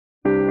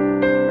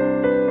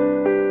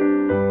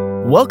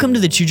Welcome to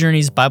the Two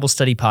Journeys Bible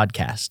Study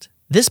Podcast.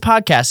 This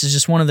podcast is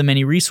just one of the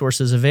many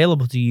resources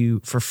available to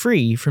you for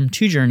free from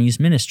Two Journeys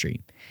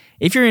Ministry.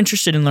 If you're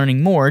interested in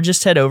learning more,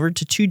 just head over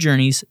to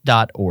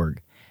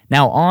twojourneys.org.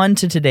 Now on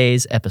to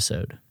today's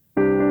episode.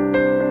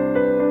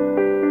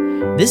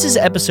 This is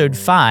episode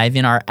 5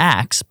 in our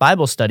Acts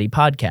Bible Study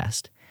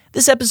podcast.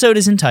 This episode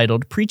is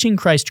entitled Preaching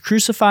Christ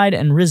Crucified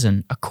and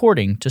Risen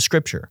According to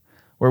Scripture,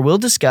 where we'll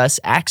discuss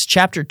Acts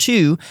chapter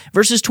 2,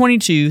 verses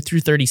 22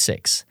 through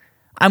 36.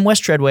 I'm Wes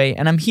Treadway,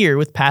 and I'm here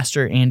with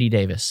Pastor Andy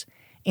Davis.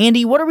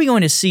 Andy, what are we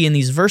going to see in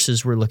these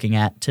verses we're looking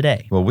at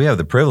today? Well, we have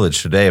the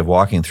privilege today of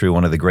walking through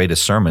one of the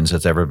greatest sermons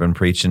that's ever been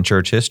preached in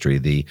church history,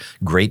 the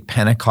Great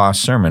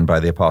Pentecost Sermon by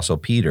the Apostle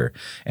Peter.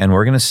 And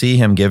we're going to see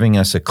him giving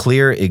us a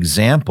clear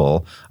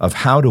example of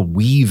how to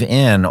weave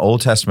in Old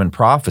Testament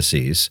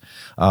prophecies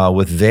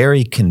with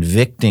very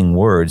convicting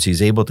words.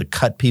 He's able to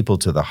cut people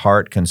to the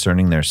heart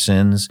concerning their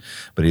sins,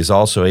 but he's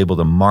also able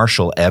to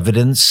marshal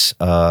evidence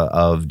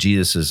of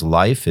Jesus'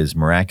 life, his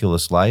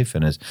miraculous life,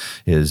 and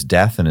his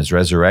death and his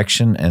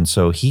resurrection. And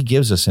so he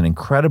gives us an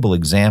incredible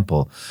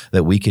example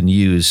that we can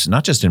use,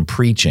 not just in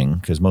preaching,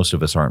 because most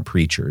of us aren't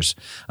preachers,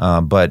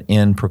 but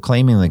in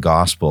proclaiming the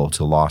gospel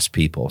to lost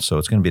people. So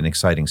it's going to be an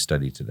exciting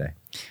study today.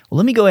 Well,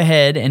 let me go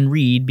ahead and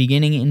read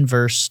beginning in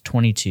verse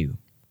 22.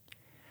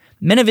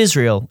 Men of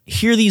Israel,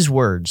 hear these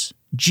words.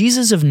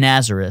 Jesus of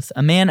Nazareth,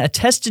 a man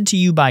attested to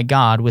you by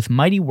God with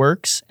mighty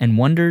works and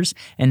wonders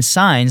and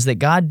signs that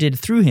God did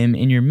through him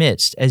in your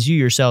midst, as you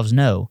yourselves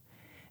know.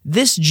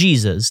 This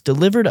Jesus,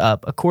 delivered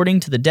up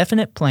according to the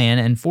definite plan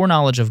and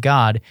foreknowledge of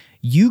God,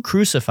 you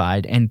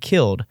crucified and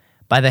killed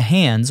by the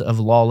hands of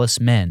lawless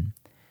men.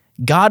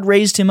 God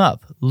raised him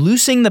up,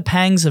 loosing the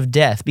pangs of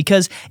death,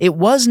 because it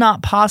was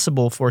not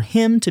possible for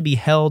him to be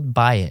held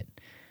by it.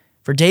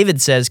 For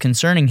David says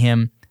concerning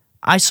him,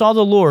 I saw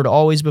the Lord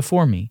always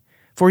before me,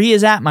 for he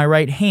is at my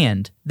right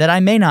hand, that I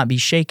may not be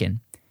shaken.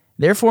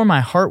 Therefore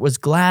my heart was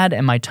glad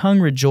and my tongue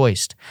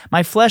rejoiced.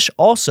 My flesh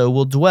also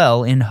will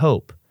dwell in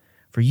hope.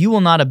 For you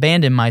will not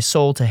abandon my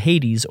soul to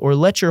Hades, or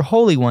let your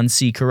Holy One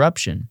see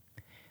corruption.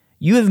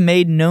 You have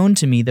made known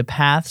to me the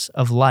paths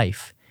of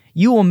life.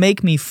 You will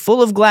make me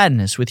full of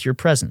gladness with your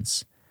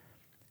presence.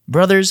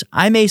 Brothers,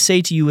 I may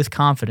say to you with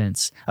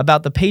confidence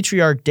about the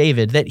patriarch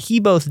David that he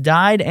both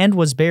died and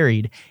was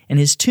buried, and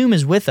his tomb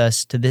is with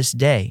us to this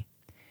day.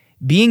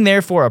 Being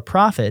therefore a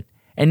prophet,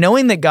 and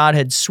knowing that God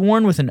had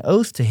sworn with an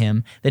oath to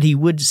him that he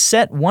would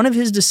set one of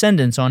his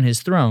descendants on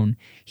his throne,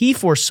 he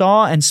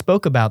foresaw and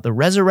spoke about the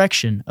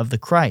resurrection of the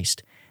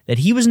Christ, that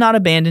he was not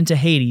abandoned to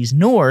Hades,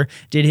 nor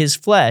did his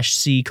flesh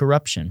see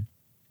corruption.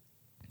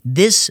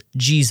 This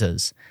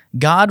Jesus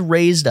God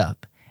raised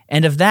up,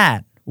 and of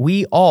that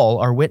we all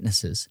are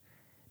witnesses.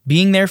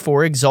 Being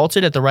therefore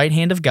exalted at the right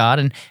hand of God,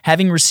 and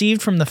having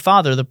received from the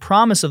Father the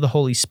promise of the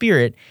Holy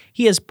Spirit,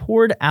 he has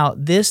poured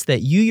out this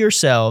that you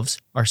yourselves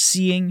are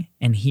seeing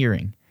and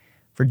hearing.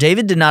 For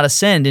David did not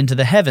ascend into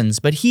the heavens,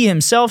 but he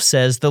himself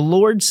says, The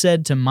Lord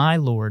said to my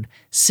Lord,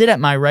 Sit at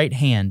my right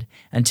hand,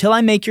 until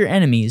I make your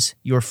enemies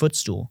your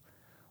footstool.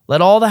 Let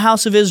all the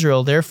house of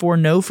Israel therefore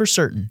know for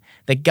certain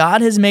that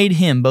God has made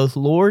him both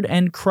Lord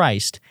and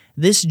Christ,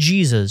 this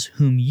Jesus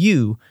whom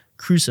you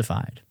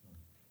crucified.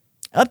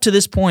 Up to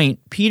this point,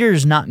 Peter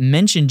has not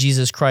mentioned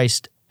Jesus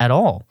Christ at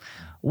all.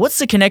 What's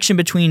the connection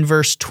between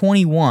verse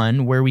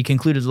 21, where we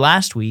concluded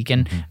last week,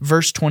 and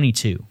verse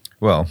 22?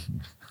 Well,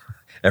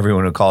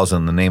 everyone who calls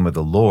on the name of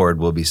the Lord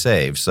will be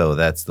saved. So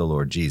that's the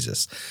Lord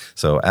Jesus.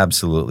 So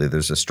absolutely,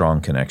 there's a strong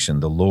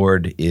connection. The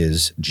Lord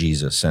is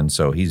Jesus. And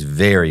so he's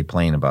very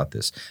plain about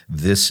this.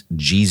 This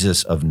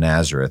Jesus of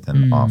Nazareth,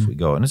 and off we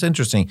go. And it's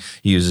interesting,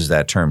 he uses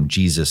that term,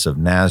 Jesus of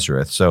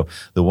Nazareth. So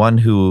the one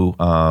who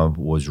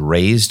was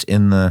raised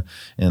in the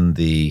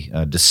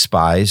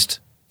despised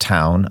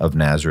town of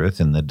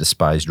Nazareth, in the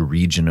despised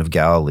region of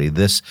Galilee.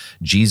 This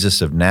Jesus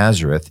of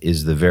Nazareth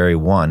is the very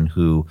one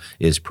who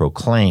is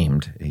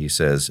proclaimed, he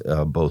says,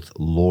 both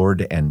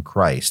Lord and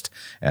Christ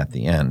at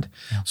the end.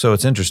 Yeah. So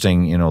it's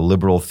interesting,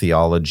 liberal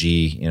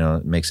theology,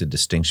 makes a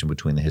distinction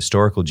between the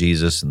historical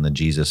Jesus and the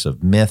Jesus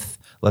of myth,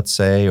 let's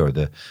say, or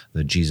the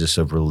Jesus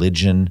of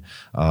religion.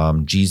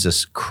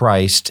 Jesus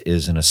Christ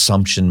is an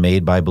assumption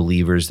made by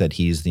believers that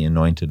he's the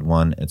anointed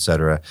one,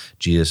 etc.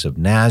 Jesus of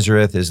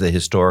Nazareth is the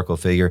historical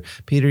figure.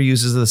 Peter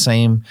uses the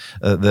same,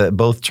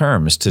 both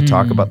terms to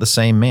talk about the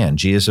same man.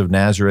 Jesus of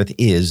Nazareth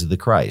is the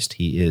Christ.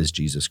 He is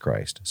Jesus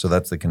Christ. So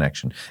that's the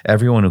connection.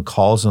 Everyone who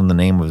calls on the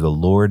name of the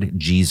Lord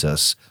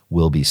Jesus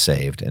will be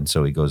saved. And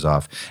so he goes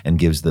off and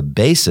gives the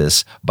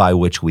basis by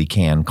which we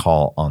can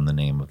call on the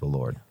name of the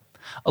Lord.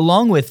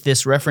 Along with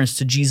this reference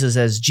to Jesus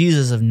as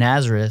Jesus of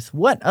Nazareth,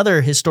 what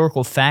other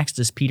historical facts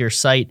does Peter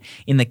cite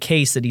in the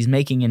case that he's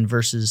making in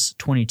verses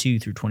 22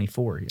 through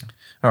 24 here?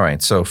 All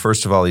right, so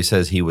first of all, he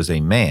says he was a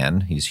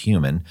man, he's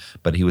human,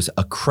 but he was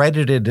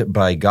accredited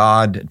by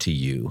God to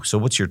you. So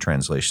what's your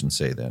translation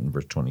say then,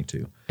 verse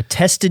 22?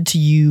 Attested to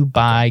you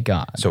by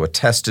God. So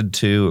attested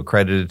to,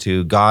 accredited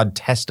to, God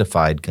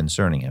testified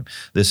concerning him.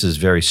 This is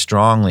very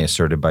strongly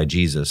asserted by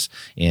Jesus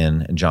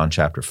in John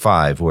chapter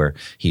 5, where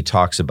he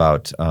talks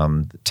about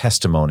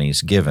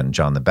testimonies given.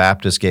 John the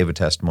Baptist gave a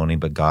testimony,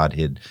 but God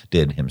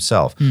did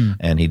himself.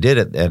 And he did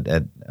it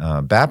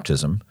at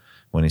baptism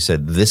when he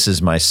said, "This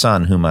is my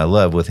son whom I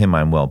love, with him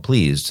I'm well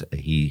pleased."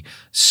 He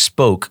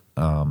spoke,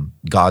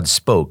 God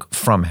spoke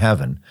from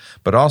heaven,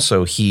 but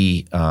also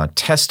he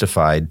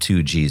testified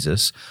to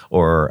Jesus,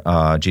 or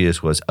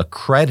Jesus was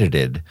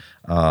accredited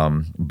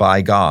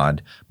by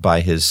God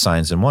by his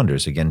signs and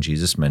wonders. Again,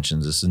 Jesus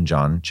mentions this in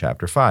John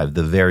chapter 5.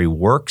 "The very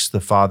works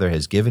the Father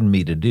has given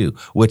me to do,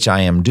 which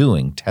I am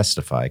doing,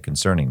 testify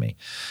concerning me."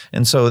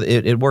 And so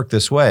it worked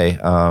this way.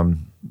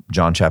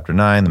 John chapter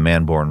 9, the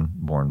man born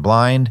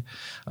blind.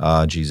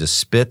 Jesus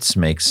spits,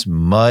 makes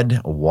mud,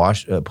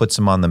 puts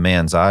him on the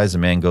man's eyes. The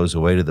man goes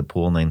away to the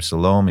pool named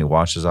Siloam. He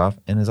washes off,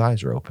 and his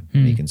eyes are open,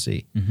 and he can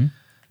see. Mm-hmm.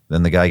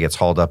 Then the guy gets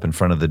hauled up in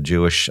front of the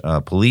Jewish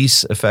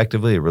police,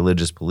 effectively, the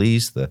religious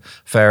police, the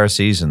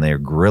Pharisees, and they're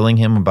grilling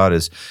him about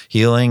his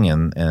healing,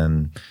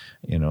 and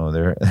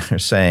they're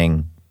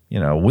saying,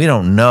 we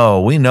don't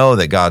know. We know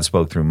that God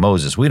spoke through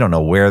Moses. We don't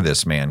know where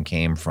this man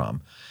came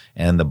from.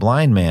 And the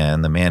blind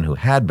man, the man who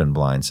had been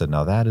blind, said,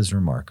 "Now that is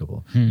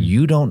remarkable.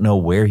 You don't know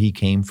where he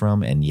came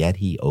from, and yet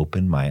he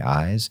opened my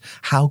eyes?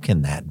 How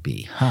can that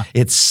be?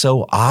 It's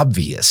so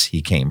obvious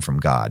he came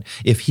from God.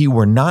 If he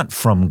were not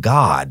from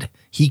God,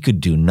 he could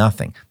do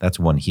nothing." That's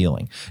one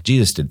healing.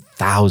 Jesus did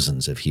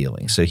thousands of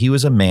healings. So he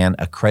was a man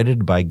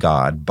accredited by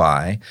God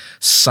by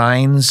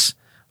signs,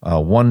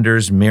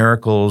 wonders,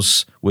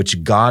 miracles,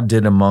 which God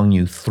did among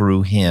you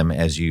through him,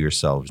 as you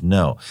yourselves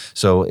know.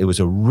 So it was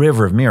a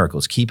river of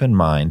miracles. Keep in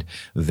mind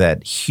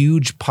that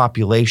huge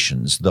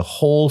populations, the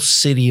whole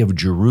city of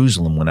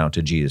Jerusalem went out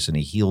to Jesus, and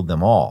he healed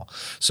them all.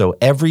 So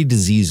every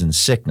disease and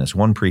sickness,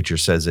 one preacher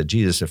says that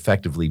Jesus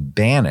effectively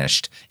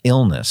banished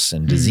illness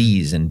and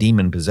disease and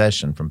demon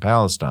possession from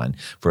Palestine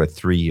for a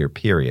 3-year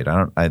period.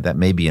 That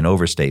may be an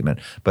overstatement,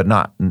 but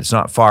it's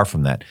not far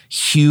from that.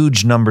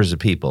 Huge numbers of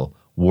people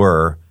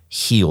were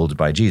healed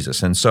by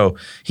Jesus. And so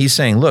he's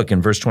saying, look, in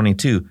verse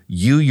 22,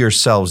 you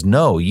yourselves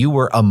know you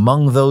were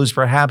among those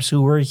perhaps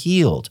who were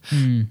healed.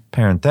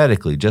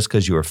 Parenthetically, just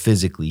because you are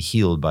physically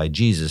healed by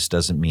Jesus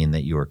doesn't mean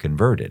that you are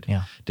converted.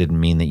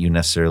 Didn't mean that you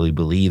necessarily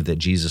believe that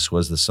Jesus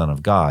was the Son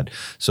of God.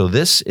 So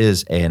this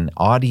is an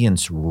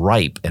audience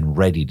ripe and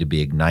ready to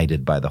be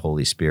ignited by the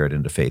Holy Spirit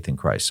into faith in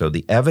Christ. So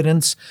the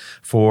evidence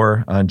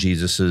for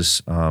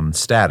Jesus's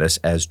status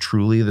as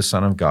truly the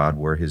Son of God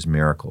were his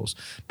miracles.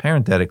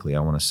 Parenthetically,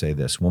 I want to say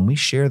this. When we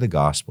share the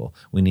gospel,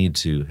 we need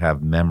to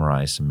have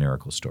memorized some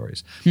miracle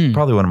stories.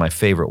 Probably one of my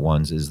favorite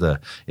ones is the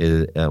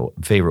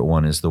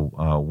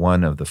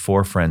one of the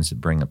 4 friends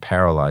that bring a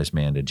paralyzed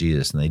man to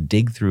Jesus, and they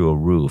dig through a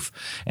roof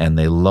and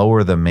they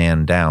lower the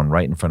man down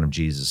right in front of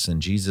Jesus.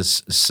 And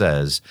Jesus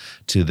says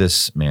to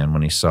this man,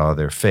 when he saw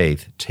their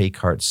faith, "Take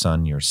heart,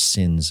 son, your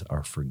sins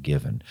are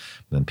forgiven."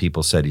 Then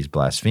people said he's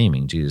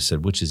blaspheming. Jesus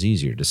said, "Which is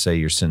easier, to say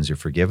your sins are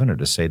forgiven, or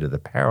to say to the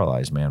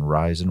paralyzed man,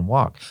 rise and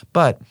walk?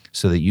 But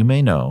so that you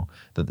may know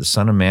that the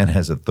Son of Man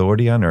has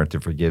authority on earth to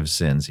forgive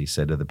sins," he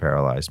said to the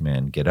paralyzed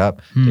man, "Get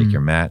up, take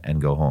your mat,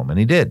 and go home." And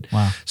he did.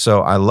 Wow.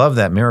 So I love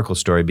that miracle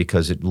story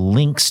because it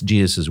links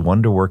Jesus'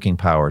 wonder-working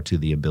power to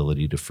the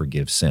ability to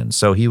forgive sins.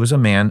 So he was a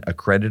man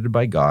accredited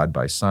by God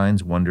by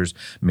signs, wonders,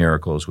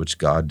 miracles, which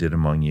God did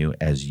among you,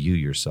 as you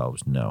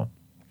yourselves know.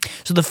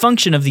 So the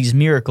function of these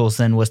miracles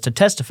then was to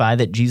testify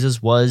that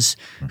Jesus was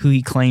who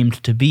he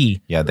claimed to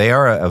be. Yeah, they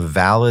are a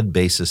valid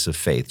basis of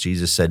faith.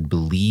 Jesus said,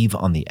 "Believe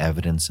on the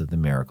evidence of the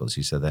miracles."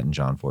 He said that in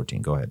John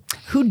 14. Go ahead.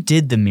 Who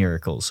did the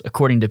miracles,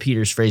 according to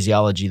Peter's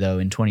phraseology, though,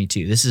 in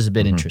 22? This is a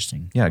bit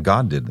interesting. Yeah,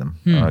 God did them.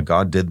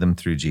 God did them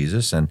through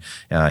Jesus, and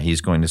he's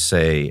going to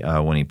say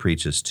when he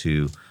preaches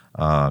to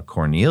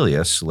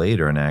Cornelius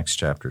later in Acts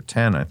chapter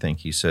 10, I think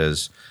he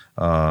says,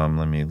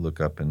 let me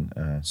look up and,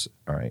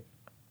 all right.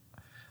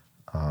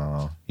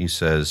 He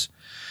says,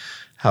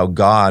 how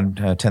God,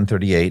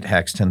 10:38,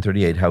 Acts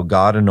 10:38, how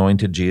God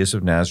anointed Jesus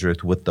of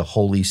Nazareth with the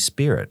Holy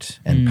Spirit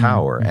and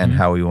power, and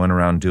how he went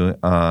around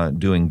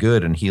doing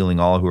good and healing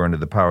all who are under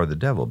the power of the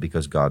devil,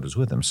 because God was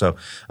with him. So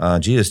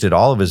Jesus did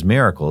all of his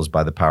miracles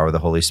by the power of the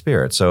Holy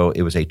Spirit. So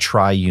it was a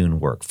triune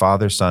work,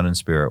 Father, Son, and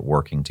Spirit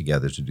working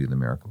together to do the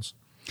miracles.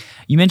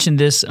 You mentioned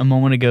this a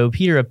moment ago.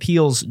 Peter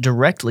appeals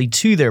directly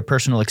to their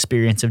personal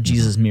experience of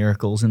Jesus'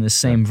 miracles in this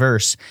same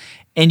verse.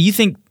 And you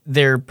think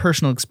their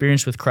personal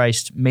experience with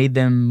Christ made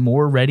them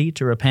more ready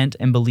to repent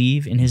and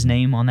believe in his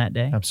name on that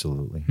day?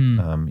 Absolutely.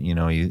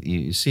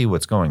 You see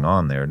what's going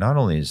on there. Not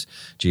only is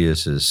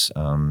Jesus'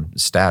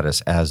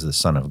 status as the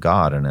Son of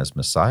God and as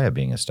Messiah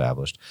being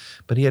established,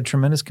 but he had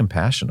tremendous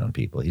compassion on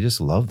people. He just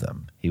loved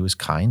them. He was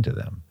kind to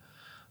them.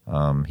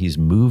 He's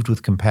moved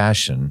with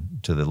compassion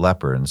to the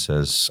leper and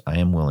says, I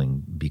am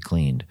willing, be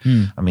cleaned.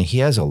 I mean, he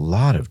has a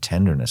lot of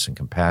tenderness and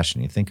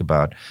compassion. You think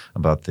about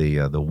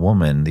the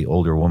woman, the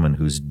older woman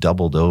who's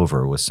doubled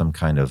over with some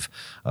kind of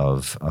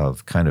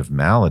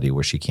malady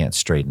where she can't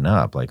straighten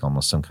up, like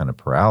almost some kind of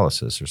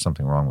paralysis or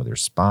something wrong with her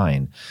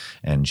spine.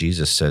 And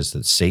Jesus says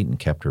that Satan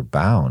kept her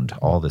bound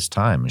all this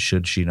time.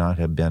 Should she not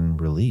have been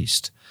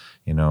released?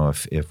 You know,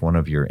 if one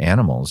of your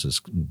animals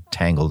is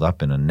tangled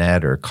up in a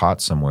net or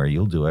caught somewhere,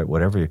 you'll do it,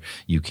 whatever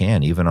you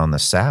can, even on the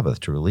Sabbath,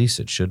 to release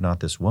it. Should not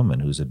this woman,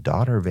 who's a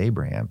daughter of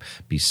Abraham,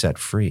 be set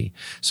free?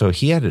 So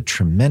he had a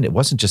tremendous, it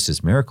wasn't just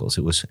his miracles,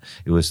 it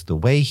was the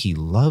way he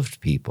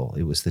loved people.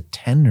 It was the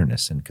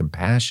tenderness and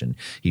compassion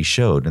he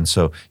showed. And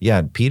so,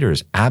 yeah, Peter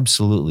is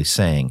absolutely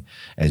saying,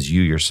 as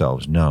you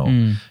yourselves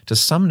know, to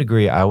some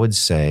degree, I would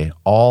say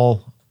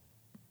all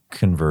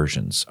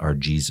conversions are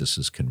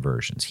Jesus's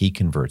conversions. He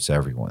converts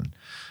everyone.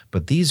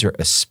 But these are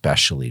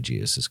especially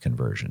Jesus's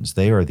conversions.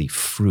 They are the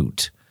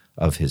fruit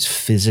of his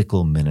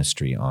physical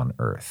ministry on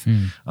earth,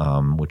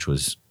 which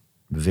was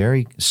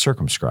very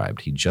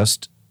circumscribed. He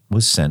just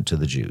was sent to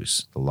the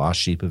Jews, the lost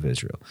sheep of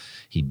Israel.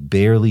 He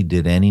barely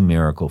did any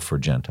miracle for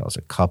Gentiles,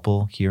 a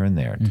couple here and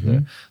there,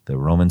 to the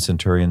Roman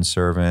centurion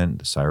servant,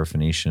 the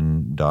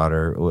Syrophoenician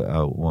daughter,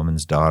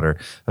 woman's daughter,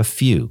 a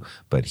few.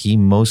 But he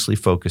mostly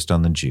focused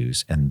on the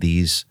Jews, and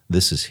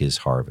this is his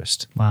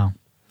harvest. Wow.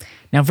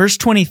 Now, verse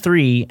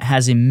 23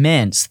 has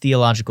immense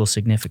theological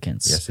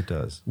significance. Yes, it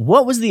does.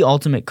 What was the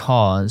ultimate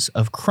cause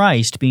of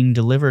Christ being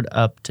delivered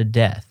up to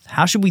death?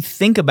 How should we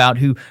think about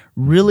who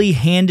really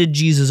handed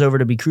Jesus over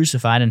to be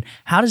crucified, and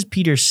how does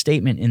Peter's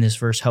statement in this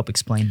verse help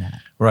explain that?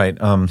 Right.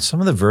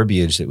 Some of the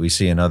verbiage that we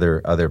see in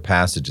other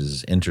passages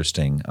is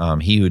interesting.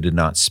 He who did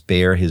not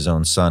spare his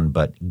own son,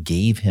 but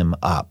gave him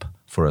up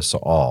for us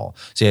all.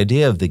 So the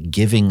idea of the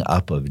giving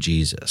up of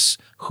Jesus.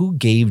 Who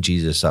gave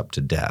Jesus up to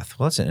death?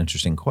 Well, that's an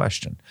interesting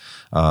question.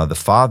 The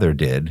Father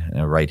did,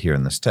 right here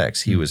in this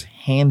text. He was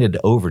handed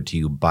over to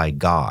you by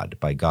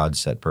God's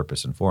set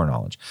purpose and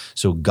foreknowledge.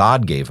 So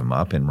God gave him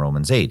up. In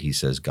Romans 8, he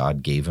says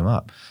God gave him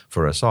up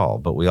for us all.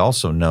 But we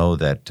also know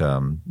that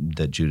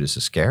Judas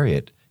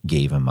Iscariot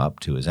gave him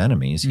up to his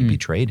enemies. He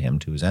betrayed him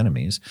to his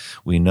enemies.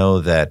 We know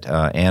that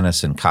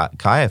Annas and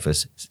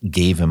Caiaphas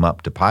gave him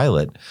up to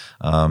Pilate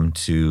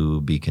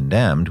to be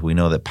condemned. We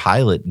know that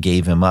Pilate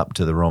gave him up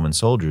to the Roman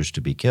soldiers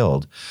to be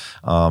killed.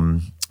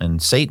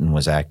 And Satan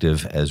was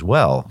active as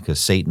well, because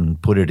Satan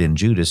put it in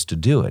Judas to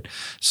do it.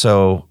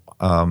 So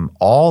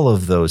all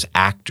of those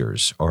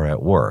actors are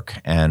at work,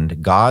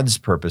 and God's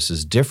purpose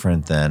is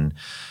different than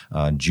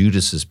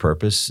Judas's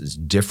purpose, is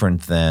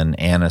different than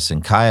Annas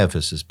and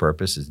Caiaphas's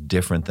purpose, is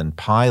different than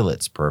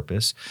Pilate's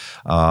purpose.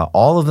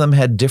 All of them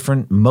had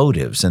different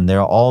motives, and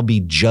they'll all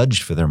be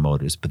judged for their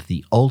motives, but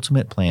the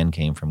ultimate plan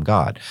came from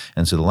God.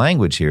 And so the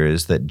language here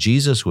is that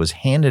Jesus was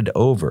handed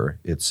over,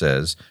 it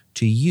says,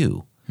 to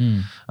you.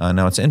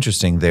 Now, it's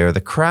interesting there, the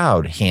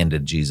crowd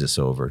handed Jesus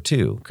over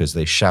too, because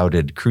they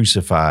shouted,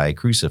 crucify,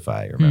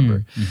 crucify,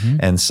 remember?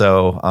 And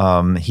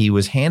so he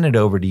was handed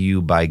over to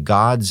you by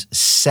God's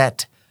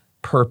set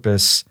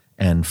purpose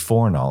and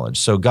foreknowledge.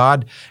 So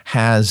God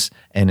has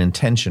an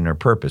intention or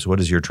purpose. What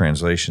does your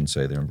translation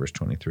say there in verse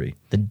 23?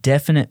 The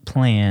definite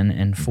plan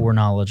and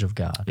foreknowledge of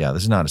God. Yeah,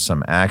 this is not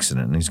some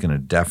accident, and he's going to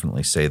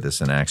definitely say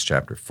this in Acts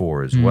chapter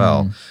 4 as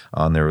well.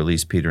 On their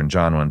release, Peter and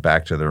John went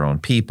back to their own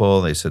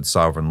people. They said,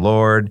 Sovereign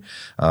Lord,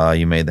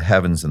 you made the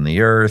heavens and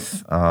the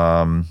earth,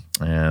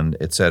 and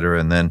et cetera.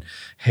 And then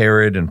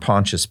Herod and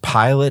Pontius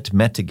Pilate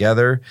met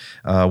together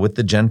with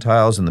the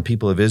Gentiles and the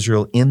people of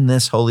Israel in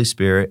this holy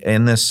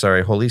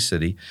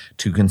city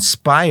to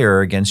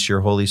conspire against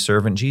your holy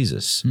servant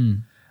Jesus.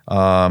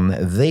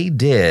 They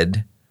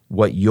did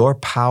what your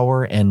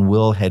power and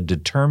will had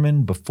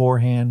determined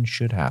beforehand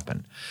should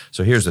happen.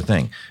 So here's the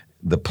thing.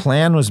 The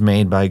plan was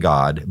made by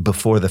God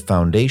before the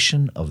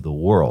foundation of the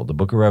world. The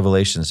book of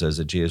Revelation says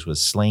that Jesus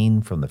was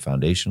slain from the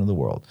foundation of the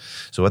world.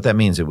 So what that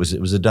means, it was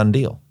a done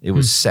deal. It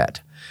was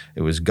set.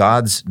 It was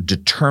God's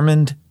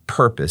determined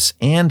purpose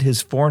and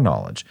his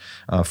foreknowledge.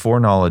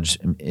 Foreknowledge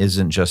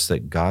isn't just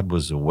that God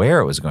was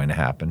aware it was going to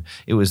happen.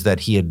 It was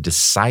that he had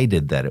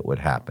decided that it would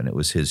happen. It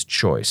was his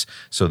choice.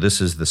 So this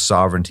is the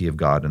sovereignty of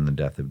God in the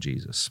death of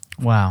Jesus.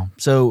 Wow.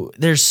 So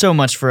there's so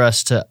much for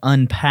us to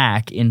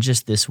unpack in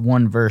just this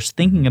one verse,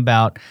 thinking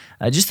about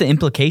just the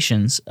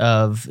implications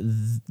of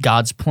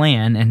God's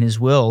plan and his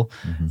will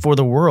for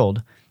the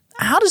world.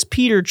 How does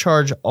Peter's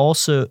charge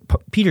also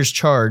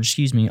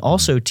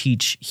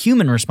teach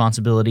human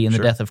responsibility in the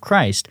death of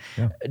Christ?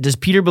 Yeah. Does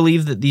Peter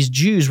believe that these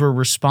Jews were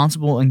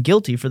responsible and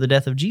guilty for the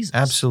death of Jesus?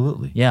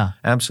 Absolutely. Yeah.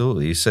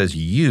 Absolutely. He says,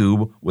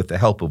 you, with the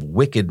help of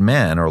wicked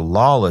men or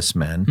lawless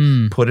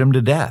men, put him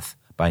to death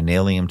by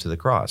nailing him to the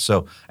cross.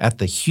 So at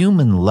the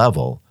human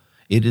level,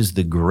 it is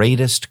the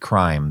greatest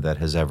crime that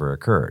has ever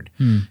occurred.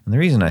 And the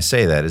reason I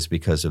say that is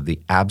because of the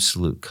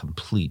absolute,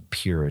 complete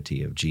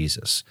purity of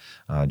Jesus.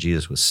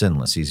 Jesus was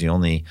sinless. He's the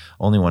only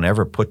one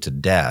ever put to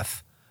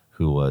death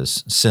who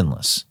was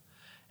sinless.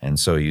 And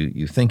so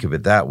you think of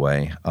it that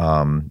way.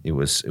 It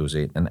was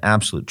an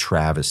absolute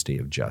travesty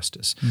of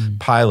justice.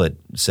 Pilate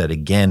said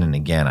again and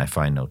again, I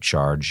find no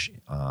charge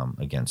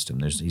against him.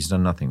 He's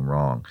done nothing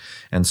wrong.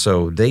 And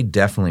so they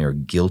definitely are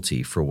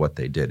guilty for what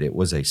they did. It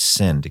was a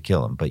sin to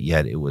kill him, but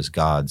yet it was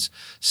God's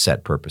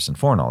set purpose and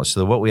foreknowledge.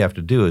 So what we have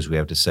to do is we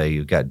have to say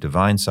you've got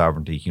divine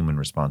sovereignty, human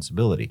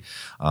responsibility.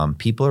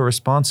 People are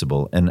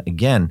responsible. And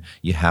again,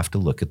 you have to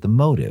look at the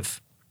motive.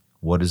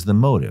 What is the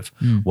motive?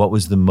 What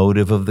was the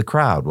motive of the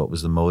crowd? What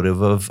was the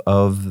motive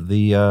of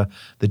the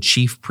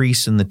chief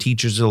priests and the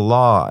teachers of the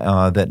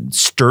law that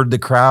stirred the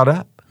crowd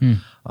up?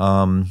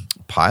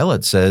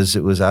 Pilate says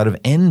it was out of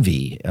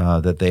envy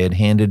that they had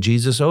handed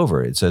Jesus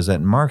over. It says that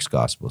in Mark's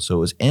gospel. So it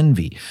was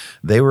envy.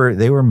 They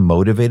were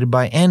motivated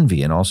by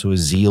envy and also a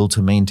zeal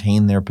to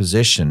maintain their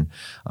position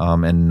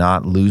and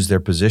not lose their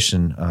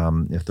position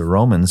if the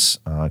Romans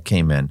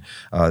came in.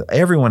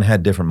 Everyone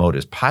had different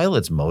motives.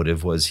 Pilate's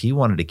motive was he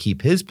wanted to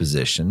keep his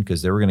position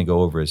because they were going to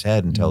go over his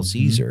head and tell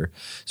Caesar.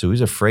 So he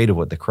was afraid of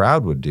what the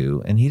crowd would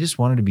do, and he just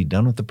wanted to be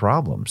done with the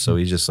problem. So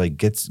he just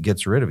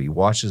gets rid of it. He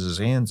washes his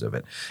hands of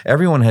it.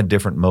 Everyone had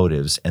different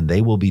motives, and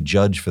they will be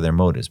judged for their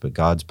motives, but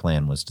God's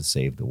plan was to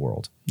save the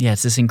world. Yeah,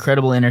 it's this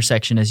incredible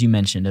intersection, as you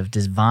mentioned, of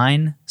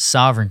divine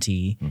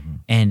sovereignty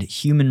and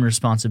human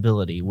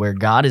responsibility, where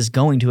God is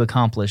going to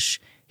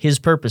accomplish his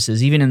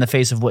purposes, even in the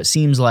face of what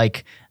seems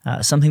like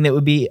something that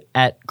would be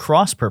at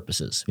cross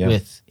purposes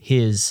with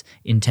his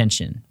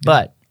intention.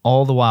 But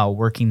all the while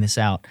working this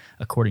out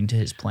according to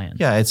his plan.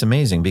 Yeah, it's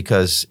amazing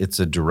because it's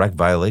a direct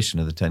violation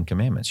of the Ten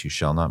Commandments. You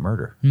shall not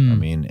murder.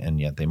 And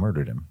yet they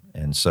murdered him.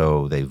 And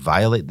so they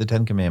violate the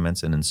Ten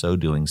Commandments, and in so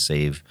doing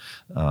save,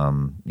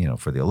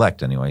 for the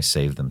elect anyway,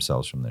 save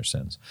themselves from their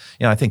sins.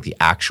 I think the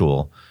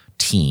actual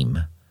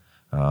team,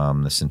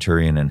 the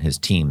centurion and his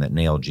team that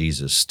nailed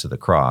Jesus to the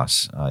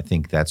cross, I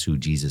think that's who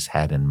Jesus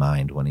had in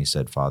mind when he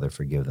said, Father,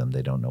 forgive them.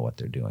 They don't know what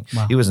they're doing.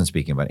 Wow. He wasn't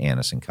speaking about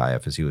Annas and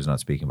Caiaphas. He was not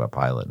speaking about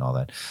Pilate and all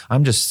that.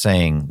 I'm just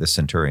saying the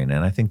centurion.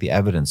 And I think the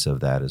evidence of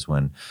that is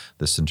when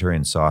the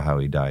centurion saw how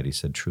he died, he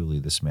said, truly,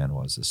 this man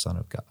was the Son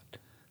of God.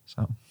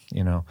 So,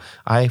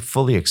 I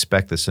fully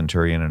expect the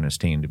centurion and his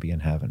team to be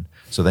in heaven.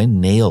 So they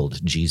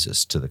nailed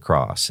Jesus to the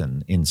cross,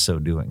 and in so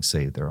doing,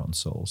 saved their own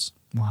souls.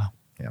 Wow.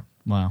 Yeah.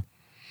 Wow.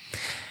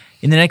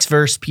 In the next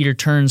verse, Peter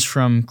turns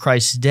from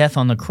Christ's death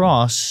on the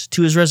cross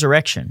to his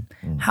resurrection.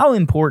 How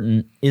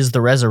important is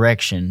the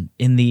resurrection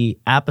in the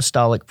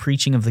apostolic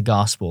preaching of the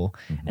gospel,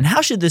 and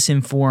how should this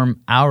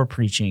inform our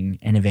preaching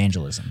and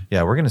evangelism?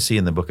 Yeah, we're going to see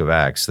in the book of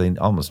Acts, they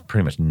almost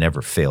pretty much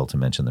never fail to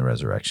mention the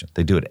resurrection.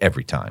 They do it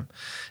every time.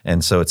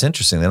 And so it's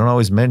interesting. They don't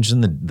always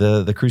mention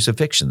the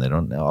crucifixion. They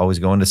don't always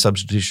go into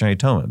substitutionary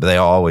atonement, but they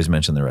always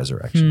mention the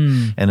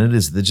resurrection. And it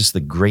is just the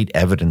great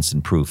evidence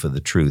and proof of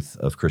the truth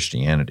of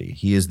Christianity.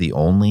 He is the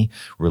only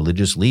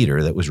religious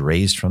leader that was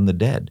raised from the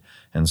dead.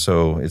 And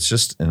so it's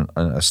just an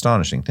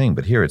astonishing thing.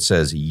 But here it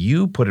says,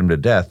 you put him to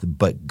death,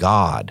 but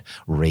God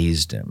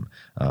raised him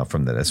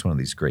from the dead. That's one of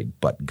these great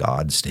but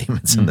God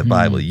statements in the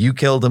Bible. You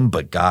killed him,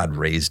 but God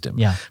raised him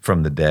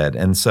from the dead.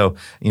 And so,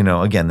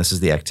 again, this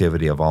is the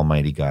activity of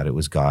Almighty God. It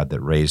was God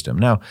that raised him.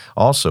 Now,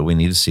 also, we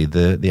need to see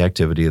the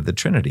activity of the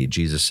Trinity.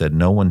 Jesus said,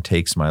 no one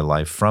takes my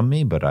life from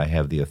me, but I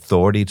have the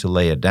authority to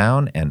lay it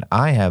down, and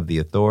I have the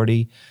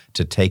authority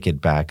to take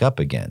it back up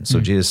again. So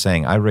Jesus is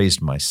saying, I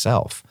raised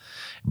myself.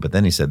 But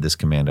then he said, this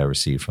command I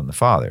received from the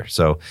Father.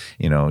 So,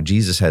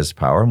 Jesus has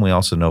power. And we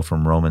also know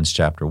from Romans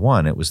chapter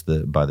 1, it was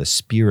by the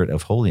Spirit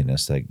of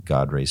holiness that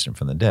God raised him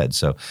from the dead.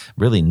 So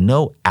really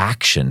no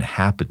action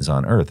happens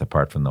on earth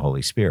apart from the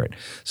Holy Spirit.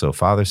 So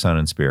Father, Son,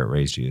 and Spirit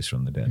raised Jesus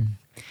from the dead.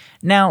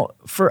 Now,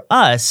 for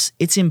us,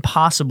 it's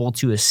impossible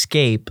to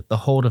escape the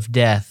hold of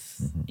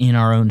death in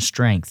our own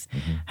strength.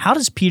 How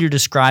does Peter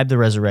describe the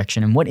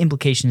resurrection, and what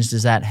implications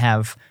does that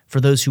have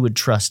for those who would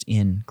trust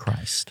in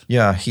Christ?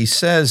 Yeah, he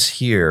says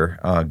here,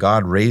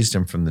 God raised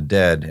him from the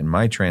dead, in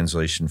my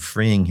translation,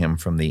 freeing him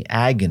from the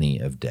agony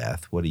of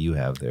death. What do you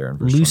have there in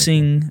verse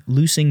 24?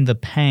 Loosing the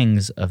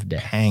pangs of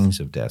death. Pangs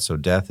of death. So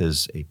death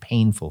is a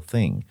painful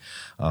thing,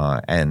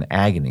 and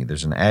agony.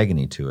 There's an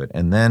agony to it.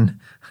 And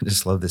then, I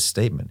just love this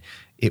statement,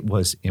 it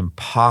was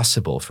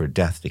impossible for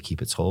death to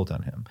keep its hold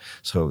on him.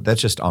 So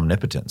that's just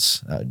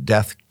omnipotence.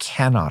 Death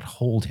cannot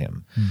hold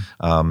him.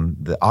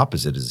 The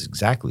opposite is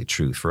exactly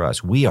true for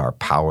us. We are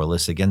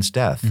powerless against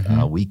death.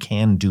 We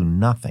can do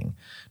nothing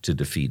to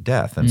defeat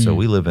death. And so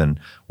we live in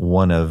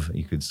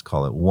you could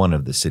call it one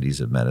of the cities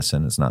of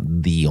medicine. It's not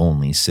the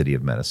only city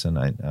of medicine.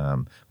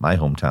 My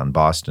hometown,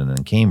 Boston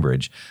and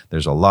Cambridge,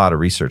 there's a lot of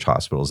research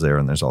hospitals there,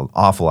 and there's an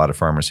awful lot of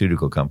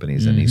pharmaceutical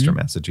companies in eastern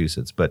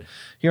Massachusetts. But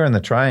here in the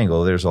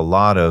Triangle, there's a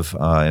lot of,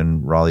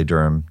 in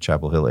Raleigh-Durham,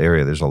 Chapel Hill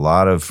area, there's a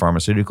lot of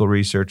pharmaceutical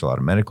research, a lot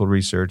of medical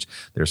research.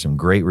 There's some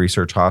great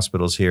research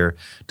hospitals here.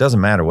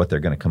 Doesn't matter what they're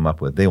going to come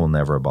up with. They will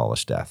never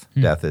abolish death.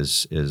 Death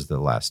is the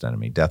last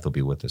enemy. Death will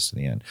be with us to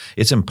the end.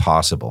 It's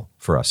impossible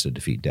for us to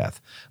defeat death.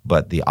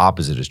 But the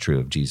opposite is true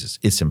of Jesus.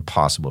 It's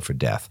impossible for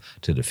death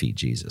to defeat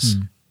Jesus.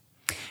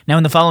 Now,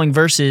 in the following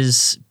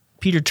verses,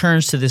 Peter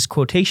turns to this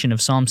quotation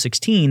of Psalm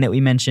 16 that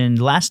we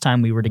mentioned last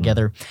time we were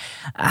together.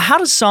 How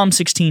does Psalm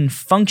 16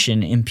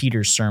 function in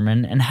Peter's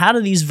sermon, and how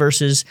do these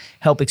verses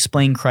help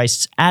explain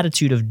Christ's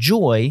attitude of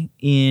joy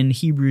in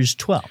Hebrews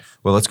 12?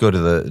 Well, let's go to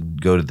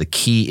the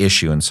key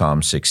issue in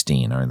Psalm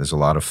 16. All right, there's a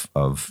lot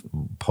of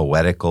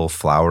poetical,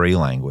 flowery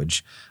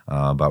language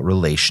about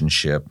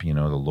relationship. You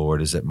know, the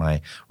Lord is at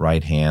my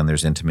right hand.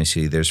 There's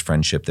intimacy, there's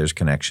friendship, there's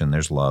connection,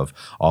 there's love,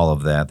 all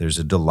of that. There's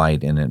a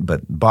delight in it.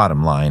 But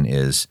bottom line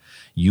is,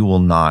 you will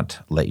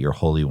not let your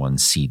Holy One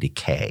see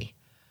decay.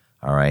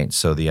 All right,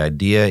 so the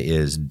idea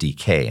is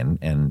decay,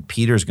 and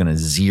Peter's going to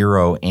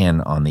zero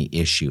in on the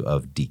issue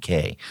of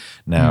decay.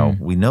 Now,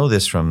 we know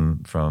this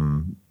from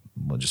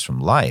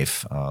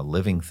life.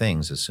 Living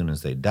things, as soon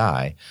as they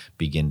die,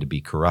 begin to be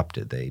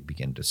corrupted. They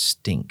begin to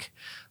stink.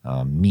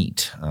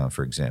 Meat,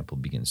 for example,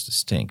 begins to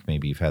stink.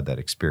 Maybe you've had that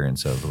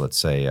experience of, let's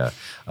say,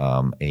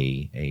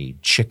 a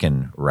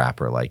chicken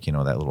wrapper, like, you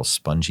know, that little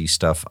spongy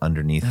stuff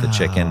underneath the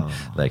chicken,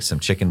 like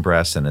some chicken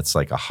breast, and it's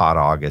like a hot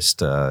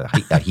August a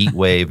heat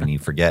wave, and you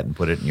forget and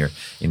put it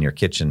in your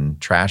kitchen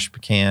trash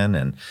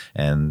can,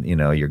 and you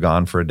know, you're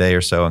gone for a day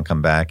or so and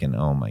come back, and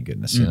oh my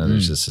goodness, you know,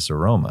 there's just this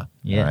aroma.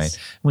 Yes. Right?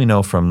 We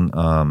know from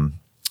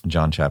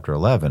John chapter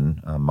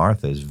 11,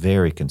 Martha is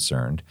very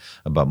concerned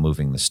about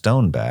moving the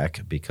stone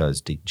back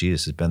because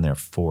Jesus has been there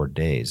 4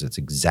 days. It's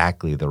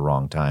exactly the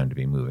wrong time to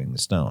be moving the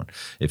stone.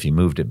 If you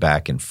moved it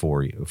back in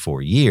 4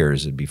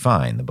 years, it'd be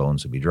fine. The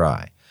bones would be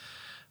dry.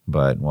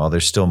 But while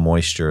there's still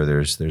moisture,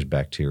 there's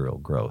bacterial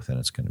growth, and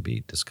it's going to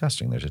be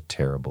disgusting. There's a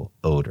terrible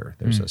odor.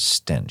 There's a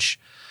stench.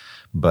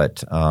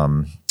 But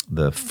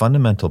the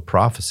fundamental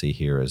prophecy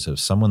here is of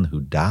someone who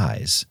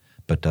dies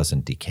but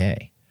doesn't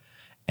decay,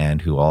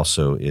 and who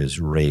also is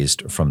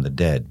raised from the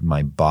dead.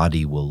 My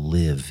body will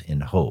live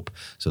in hope.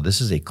 So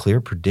this is a clear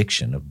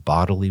prediction of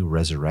bodily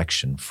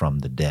resurrection from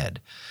the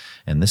dead.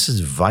 And this is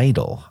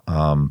vital.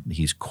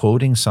 He's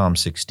quoting Psalm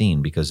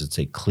 16 because it's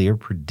a clear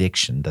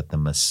prediction that the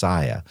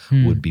Messiah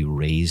would be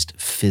raised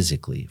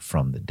physically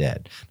from the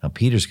dead. Now,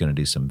 Peter's going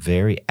to do some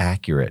very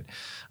accurate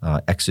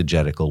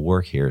exegetical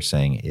work here,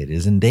 saying it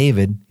isn't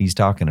David he's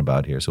talking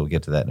about here. So we'll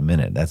get to that in a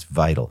minute. That's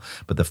vital.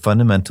 But the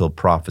fundamental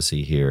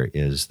prophecy here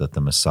is that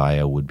the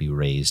Messiah would be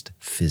raised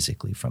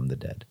physically from the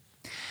dead.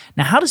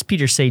 Now, how does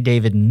Peter say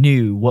David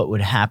knew what would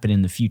happen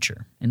in the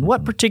future? And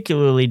what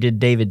particularly did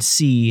David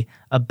see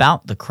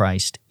about the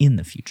Christ in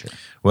the future?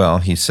 Well,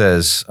 he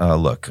says,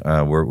 look,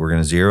 we're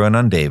going to zero in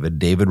on David.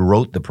 David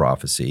wrote the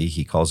prophecy.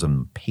 He calls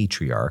him a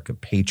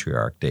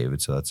patriarch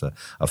David, so that's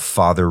a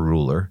father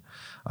ruler.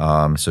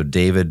 So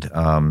David,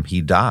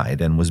 he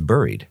died and was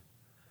buried.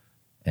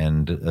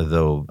 And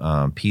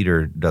though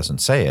Peter doesn't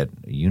say it,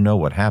 you know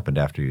what happened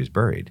after he was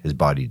buried. His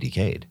body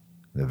decayed.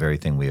 The very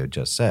thing we had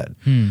just said.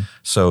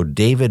 So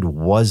David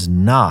was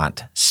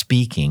not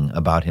speaking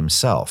about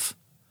himself.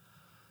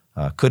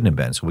 Couldn't have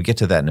been. So we get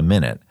to that in a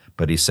minute.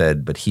 But he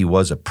said, but he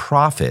was a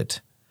prophet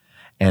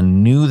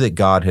and knew that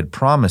God had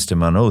promised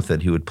him on oath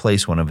that he would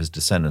place one of his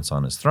descendants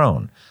on his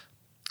throne.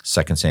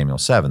 2 Samuel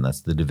 7,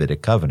 that's the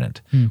Davidic covenant.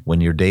 When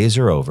your days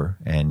are over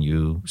and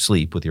you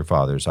sleep with your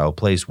fathers, I will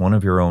place one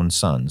of your own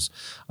sons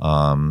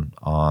on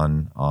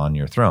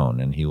your throne,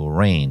 and he will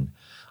reign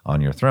on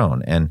your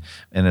throne. And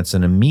it's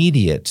an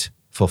immediate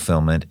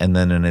fulfillment and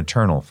then an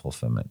eternal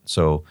fulfillment.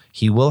 So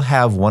he will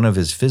have one of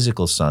his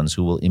physical sons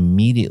who will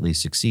immediately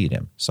succeed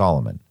him,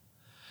 Solomon.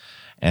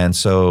 And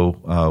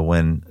so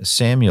when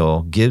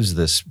Samuel gives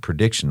this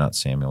prediction,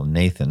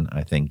 Nathan,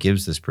 I think,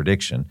 gives this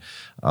prediction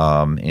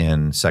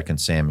in 2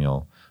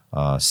 Samuel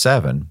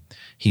 7,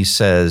 he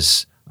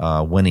says,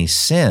 when he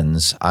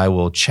sins, I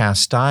will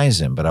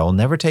chastise him, but I will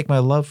never take my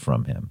love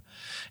from him.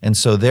 And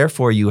so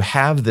therefore you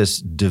have this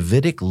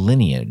Davidic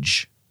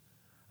lineage,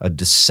 a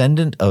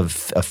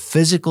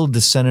physical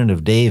descendant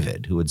of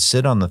David who would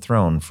sit on the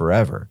throne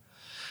forever.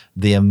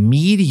 The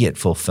immediate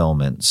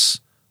fulfillments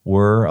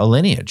were a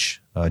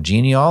lineage, a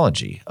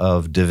genealogy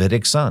of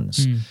Davidic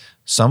sons.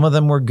 Some of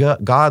them were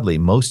godly,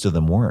 most of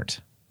them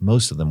weren't.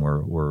 Most of them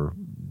were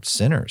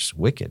sinners,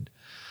 wicked.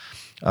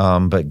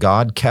 But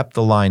God kept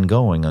the line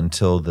going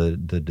until the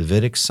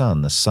Davidic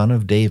son, the son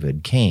of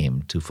David,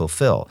 came to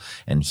fulfill.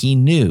 And he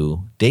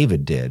knew,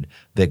 David did,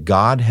 that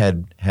God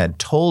had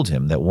told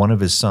him that one of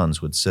his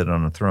sons would sit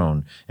on a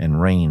throne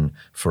and reign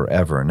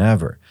forever and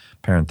ever.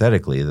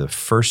 Parenthetically, the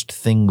first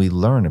thing we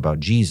learn about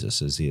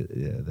Jesus is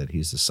that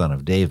he's the son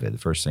of David, the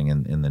first thing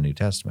in the New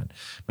Testament.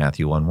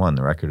 Matthew 1:1,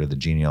 the record of the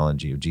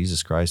genealogy of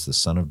Jesus Christ, the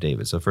son of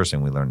David. So the first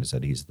thing we learn is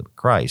that he's the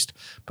Christ,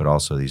 but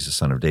also he's the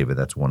son of David.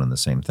 That's one and the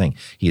same thing.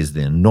 He is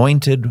the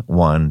anointed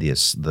one,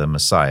 the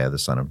Messiah, the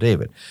son of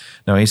David.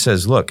 Now he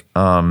says, look,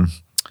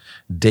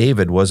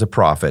 David was a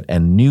prophet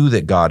and knew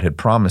that God had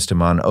promised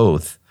him on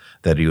oath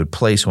that he would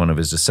place one of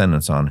his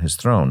descendants on his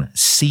throne.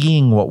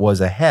 Seeing what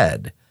was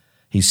ahead,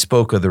 he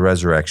spoke of the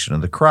resurrection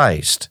of the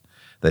Christ,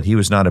 that he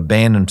was not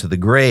abandoned to the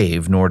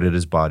grave, nor did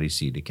his body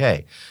see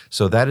decay.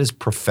 So that is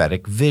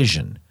prophetic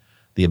vision,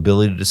 the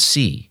ability to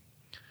see.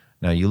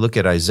 Now you look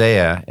at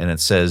Isaiah, and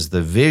it says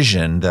the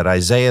vision that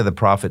Isaiah the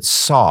prophet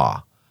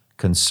saw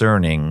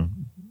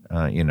concerning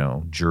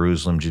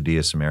Jerusalem,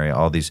 Judea, Samaria,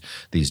 all these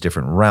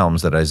different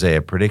realms that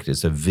Isaiah predicted.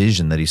 It's a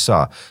vision that he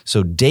saw.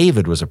 So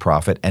David was a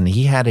prophet, and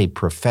he had a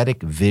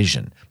prophetic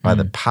vision. By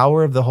the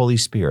power of the Holy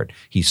Spirit,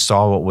 he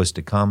saw what was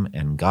to come,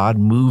 and God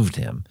moved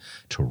him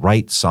to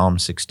write Psalm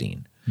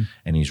 16.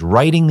 And he's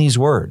writing these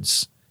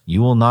words,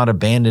 "You will not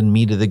abandon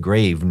me to the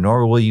grave,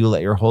 nor will you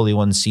let your Holy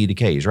One see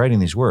decay." He's writing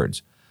these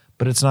words,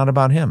 but it's not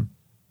about him.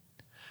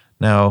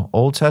 Now,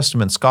 Old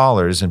Testament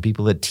scholars and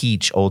people that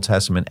teach Old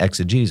Testament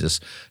exegesis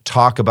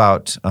talk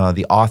about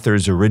the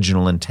author's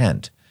original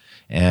intent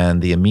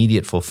and the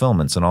immediate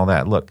fulfillments and all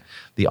that. Look,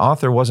 the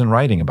author wasn't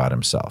writing about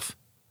himself.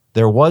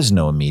 There was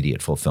no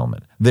immediate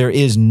fulfillment. There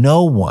is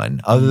no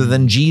one other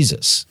than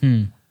Jesus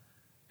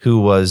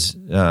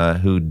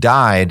who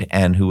died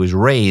and who was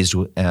raised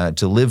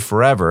to live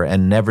forever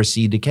and never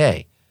see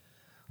decay.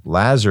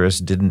 Lazarus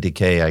didn't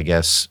decay, I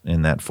guess,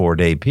 in that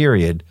 4-day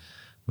period,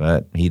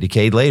 but he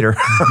decayed later.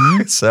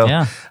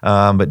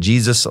 But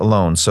Jesus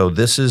alone. So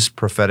this is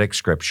prophetic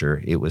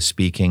scripture. It was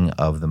speaking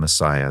of the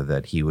Messiah,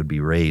 that he would be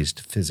raised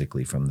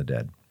physically from the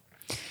dead.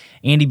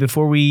 Andy,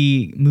 before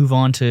we move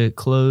on to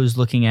close,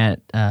 looking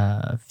at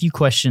a few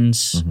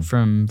questions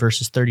from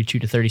verses 32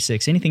 to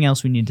 36, anything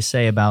else we need to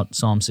say about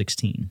Psalm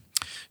 16?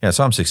 Yeah,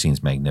 Psalm 16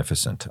 is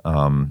magnificent.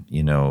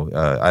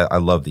 I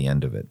love the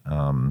end of it.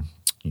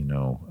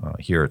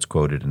 Here it's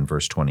quoted in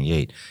verse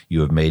 28,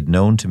 "You have made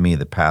known to me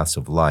the paths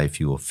of life.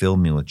 You will fill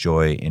me with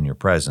joy in your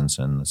presence."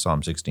 And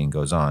Psalm 16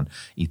 goes on,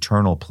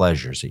 "Eternal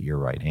pleasures at your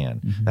right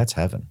hand." That's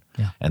heaven.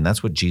 Yeah. And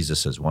that's what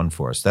Jesus has won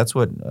for us. That's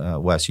what,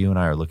 Wes, you and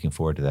I are looking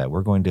forward to that.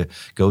 We're going to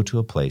go to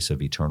a place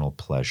of eternal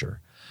pleasure.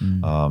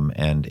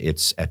 And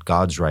it's at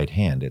God's right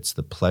hand. It's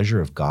the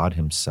pleasure of God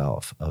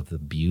himself, of the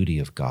beauty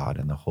of God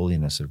and the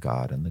holiness of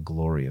God and the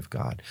glory of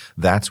God.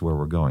 That's where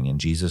we're going. And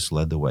Jesus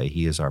led the way.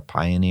 He is our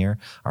pioneer,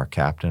 our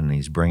captain, and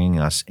he's bringing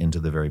us into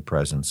the very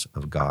presence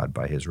of God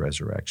by his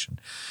resurrection.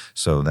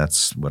 So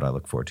that's what I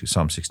look forward to.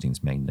 Psalm 16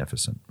 is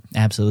magnificent.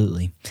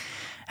 Absolutely.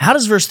 How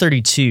does verse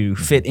 32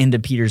 fit into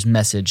Peter's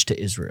message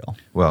to Israel?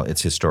 Well,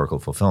 it's historical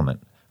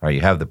fulfillment. All right,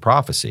 you have the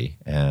prophecy,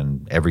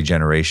 and every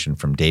generation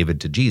from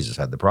David to Jesus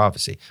had the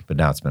prophecy, but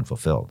now it's been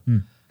fulfilled.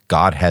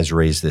 God has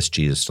raised this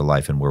Jesus to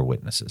life, and we're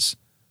witnesses.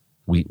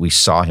 We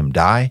saw him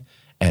die,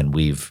 and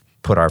we've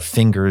put our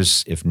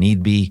fingers, if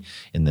need be,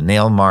 in the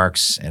nail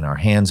marks and our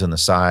hands on the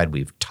side.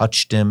 We've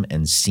touched him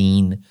and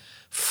seen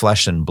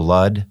flesh and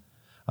blood.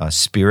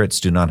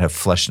 Spirits do not have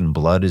flesh and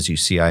blood as you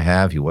see I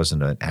have. He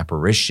wasn't an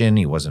apparition.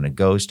 He wasn't a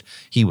ghost.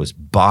 He was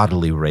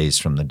bodily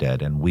raised from the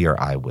dead, and we are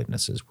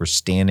eyewitnesses. We're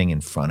standing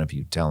in front of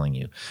you telling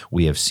you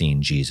we have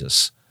seen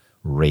Jesus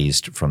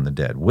raised from the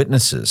dead.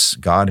 Witnesses.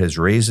 God has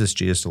raised this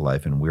Jesus to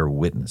life, and we're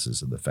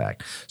witnesses of the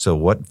fact. So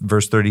what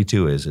verse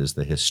 32 is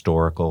the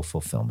historical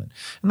fulfillment.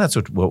 And that's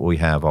what we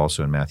have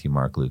also in Matthew,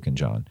 Mark, Luke, and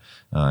John,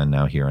 and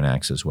now here in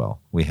Acts as well.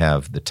 We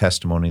have the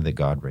testimony that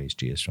God raised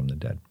Jesus from the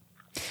dead.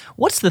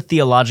 What's the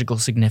theological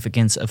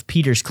significance of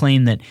Peter's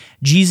claim that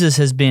Jesus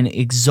has been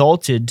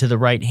exalted to the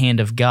right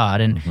hand of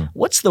God? And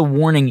what's the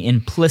warning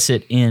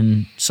implicit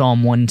in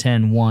Psalm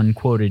 110:1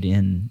 quoted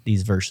in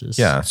these verses?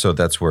 Yeah, so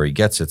that's where he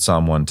gets it.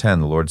 Psalm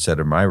 110, the Lord said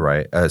to my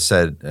right,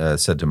 said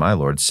to my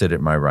Lord, "Sit at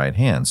my right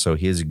hand." So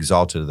he is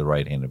exalted to the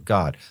right hand of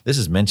God. This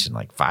is mentioned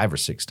like 5 or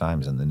 6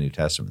 times in the New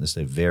Testament. This is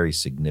a very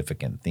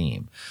significant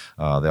theme.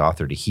 The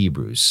author to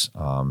Hebrews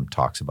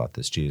talks about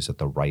this, Jesus at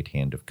the right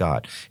hand of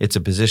God. It's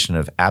a position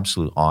of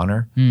absolute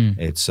honor.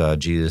 It's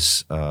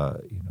Jesus,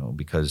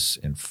 because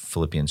in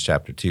Philippians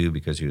chapter 2,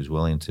 because he was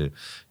willing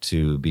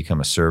to become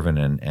a servant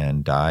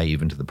and die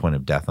even to the point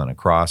of death on a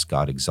cross,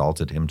 God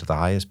exalted him to the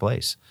highest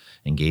place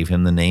and gave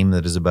him the name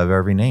that is above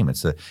every name.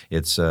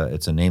 It's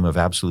a name of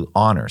absolute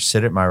honor.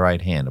 Sit at my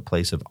right hand, a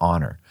place of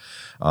honor.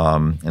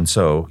 And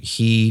so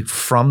he,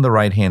 from the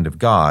right hand of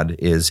God,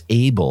 is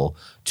able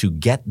to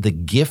get the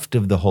gift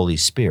of the Holy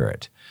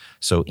Spirit.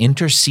 So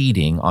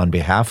interceding on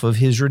behalf of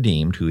his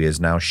redeemed, who he has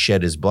now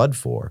shed his blood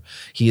for,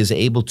 he is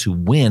able to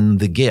win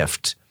the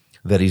gift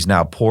that he's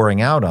now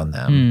pouring out on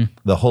them,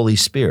 the Holy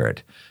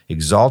Spirit.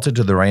 Exalted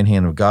to the right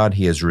hand of God,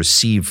 he has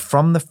received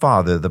from the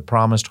Father the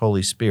promised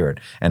Holy Spirit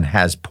and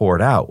has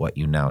poured out what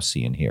you now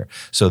see and hear.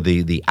 So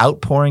the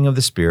outpouring of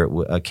the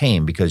Spirit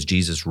came because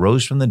Jesus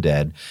rose from the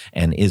dead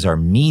and is our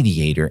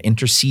mediator,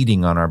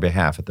 interceding on our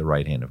behalf at the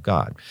right hand of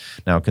God.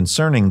 Now,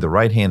 concerning the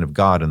right hand of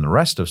God and the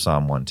rest of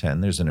Psalm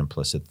 110, there's an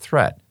implicit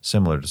threat,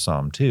 similar to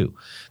Psalm 2.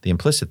 The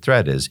implicit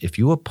threat is, if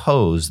you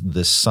oppose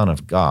this Son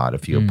of God,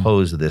 if you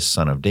oppose this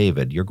Son of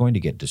David, you're going to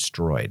get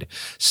destroyed.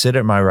 Sit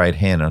at my right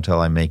hand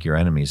until I make your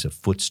enemies a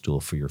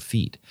footstool for your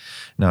feet.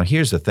 Now,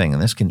 here's the thing,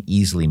 and this can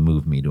easily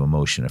move me to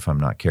emotion if I'm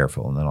not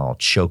careful, and then I'll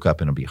choke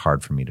up and it'll be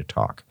hard for me to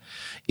talk.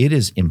 It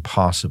is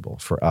impossible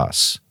for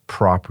us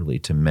properly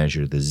to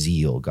measure the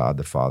zeal God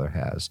the Father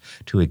has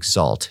to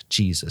exalt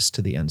Jesus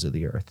to the ends of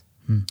the earth.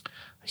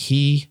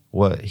 He,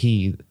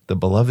 the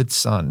beloved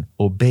Son,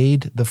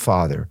 obeyed the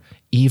Father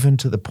even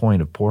to the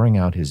point of pouring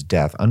out his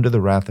death under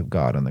the wrath of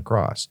God on the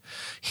cross.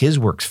 His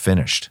work's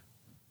finished.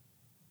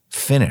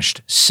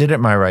 Finished. Sit at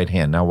my right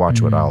hand. Now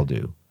watch what I'll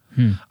do.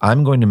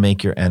 I'm going to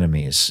make your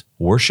enemies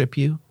worship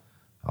you,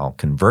 I'll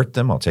convert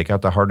them. I'll take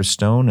out the heart of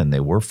stone, and they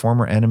were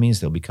former enemies.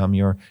 They'll become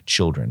your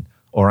children.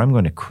 Or I'm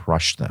going to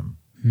crush them.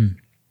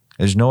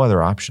 There's no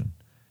other option.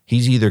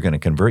 He's either going to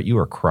convert you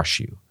or crush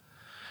you.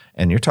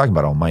 And you're talking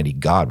about Almighty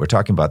God. We're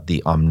talking about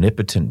the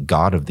omnipotent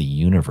God of the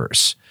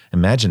universe.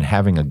 Imagine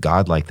having a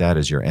God like that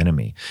as your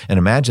enemy. And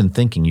imagine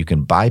thinking you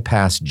can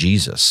bypass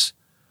Jesus.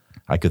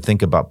 I could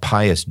think about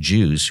pious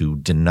Jews who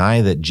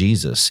deny that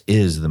Jesus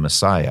is the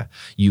Messiah.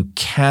 You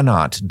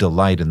cannot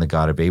delight in the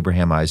God of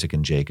Abraham, Isaac,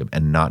 and Jacob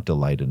and not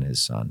delight in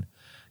his Son.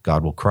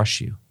 God will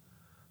crush you.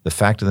 The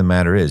fact of the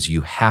matter is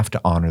you have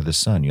to honor the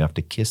Son. You have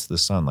to kiss the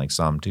Son, like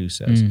Psalm 2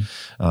 says.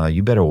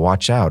 You better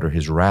watch out or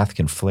his wrath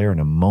can flare in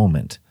a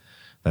moment.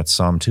 That's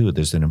Psalm 2.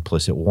 There's an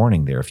implicit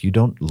warning there. If you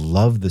don't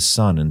love the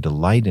Son and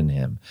delight in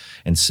him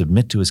and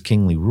submit to his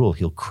kingly rule,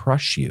 he'll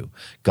crush you.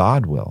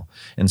 God will.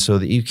 And so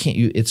that you can't.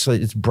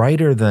 It's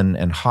brighter than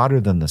and hotter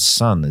than the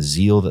sun, the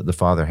zeal that the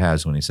Father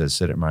has when he says,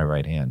 "Sit at my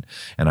right hand,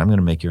 and I'm going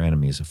to make your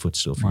enemies a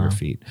footstool for your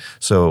feet."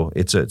 So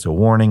it's a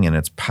warning, and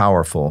it's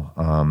powerful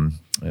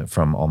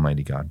from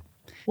Almighty God.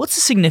 What's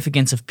the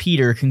significance of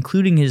Peter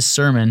concluding his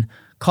sermon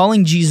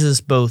calling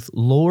Jesus both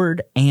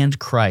Lord and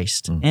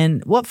Christ?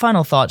 And what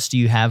final thoughts do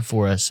you have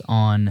for us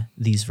on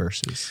these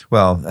verses?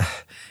 Well,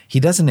 he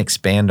doesn't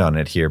expand on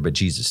it here, but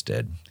Jesus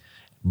did.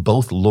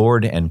 Both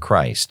Lord and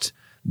Christ.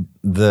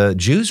 The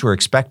Jews were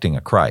expecting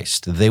a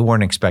Christ. They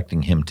weren't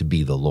expecting him to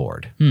be the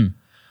Lord.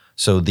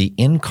 So the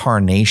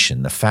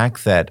incarnation, the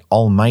fact that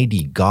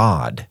Almighty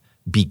God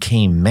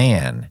became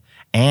man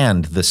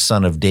and the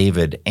Son of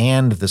David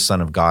and the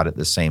Son of God at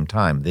the same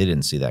time, they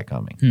didn't see that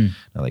coming.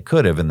 Now, they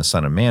could have in the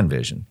Son of Man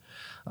vision,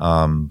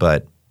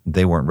 but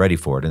they weren't ready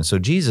for it. And so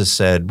Jesus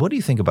said, what do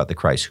you think about the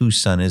Christ? Whose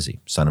son is he?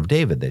 Son of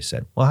David, they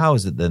said. Well, how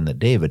is it then that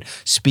David,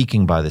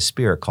 speaking by the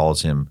Spirit,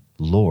 calls him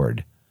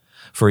Lord?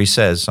 For he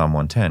says, Psalm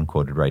 110,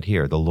 quoted right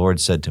here, the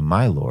Lord said to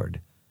my Lord,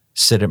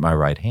 sit at my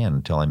right hand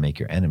until I make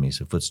your enemies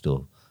a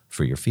footstool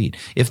for your feet.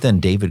 If then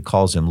David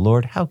calls him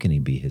Lord, how can he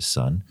be his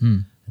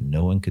son?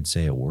 No one could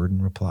say a word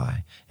in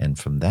reply. And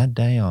from that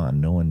day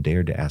on, no one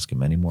dared to ask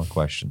him any more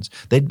questions.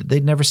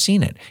 They'd never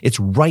seen it.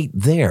 It's right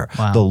there.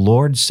 Wow. The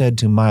Lord said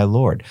to my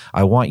Lord,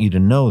 I want you to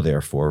know,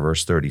 therefore,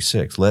 verse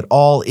 36, let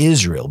all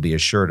Israel be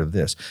assured of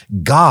this.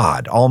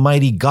 God,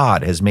 Almighty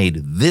God, has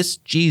made this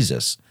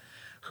Jesus,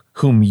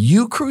 whom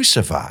you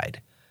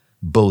crucified,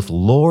 both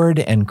Lord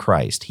and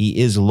Christ. He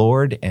is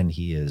Lord and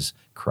he is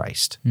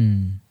Christ.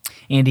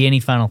 Andy, any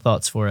final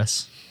thoughts for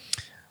us?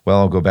 Well,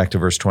 I'll go back to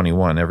verse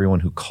 21. Everyone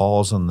who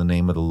calls on the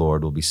name of the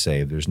Lord will be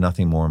saved. There's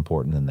nothing more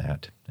important than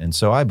that. And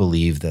so I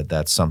believe that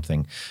that's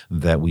something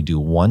that we do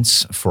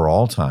once for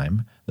all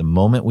time. The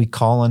moment we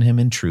call on him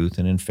in truth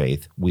and in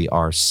faith, we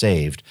are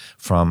saved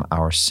from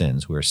our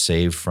sins. We're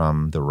saved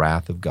from the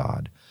wrath of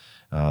God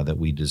that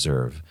we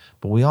deserve.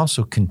 But we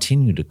also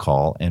continue to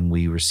call, and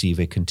we receive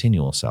a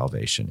continual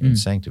salvation in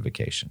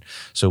sanctification.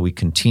 So we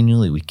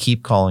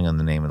keep calling on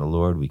the name of the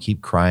Lord, we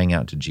keep crying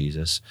out to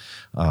Jesus,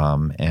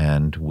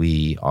 and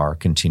we are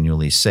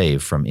continually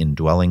saved from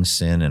indwelling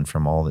sin and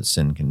from all that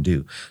sin can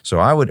do. So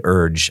I would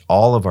urge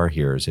all of our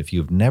hearers, if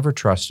you've never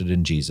trusted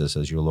in Jesus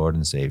as your Lord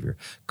and Savior,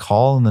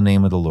 call in the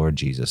name of the Lord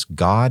Jesus.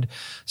 God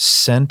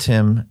sent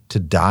him to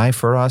die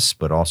for us,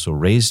 but also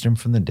raised him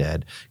from the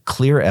dead.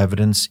 Clear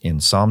evidence in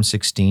Psalm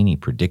 16, he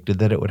predicted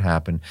that it would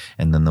happen,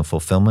 and then the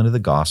fulfillment of the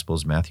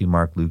Gospels, Matthew,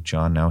 Mark, Luke,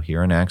 John, now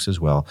here in Acts as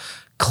well,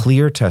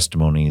 clear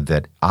testimony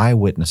that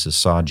eyewitnesses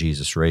saw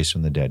Jesus raised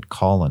from the dead.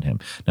 Call on him.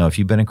 Now, if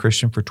you've been a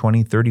Christian for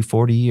 20, 30,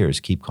 40 years,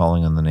 keep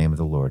calling on the name of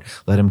the Lord.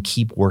 Let him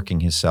keep working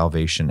his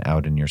salvation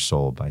out in your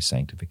soul by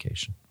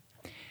sanctification.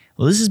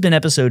 Well, this has been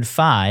episode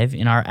 5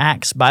 in our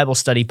Acts Bible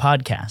Study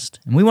podcast,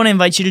 and we want to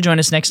invite you to join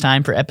us next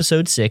time for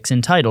episode 6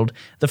 entitled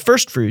The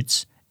First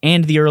Fruits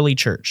and the Early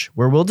Church,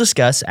 where we'll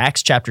discuss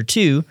Acts chapter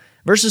 2,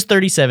 verses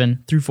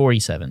 37 through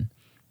 47.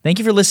 Thank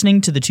you for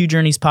listening to the Two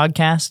Journeys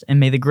podcast, and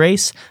may the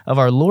grace of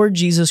our Lord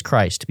Jesus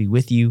Christ be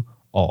with you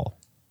all.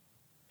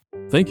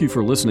 Thank you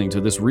for listening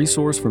to this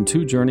resource from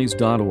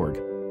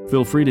twojourneys.org.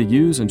 Feel free to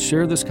use and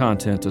share this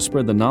content to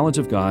spread the knowledge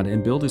of God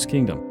and build his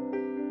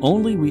kingdom.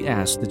 Only we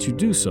ask that you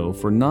do so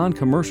for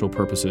non-commercial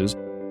purposes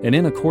and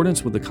in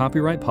accordance with the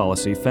copyright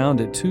policy found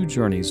at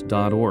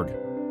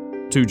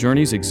twojourneys.org. Two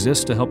Journeys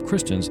exists to help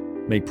Christians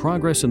make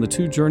progress in the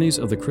two journeys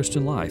of the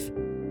Christian life,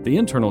 the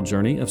internal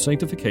journey of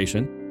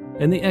sanctification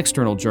and the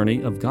external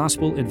journey of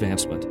gospel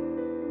advancement.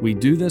 We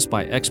do this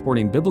by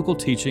exporting biblical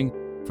teaching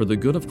for the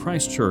good of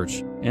Christ's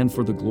church and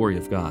for the glory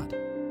of God.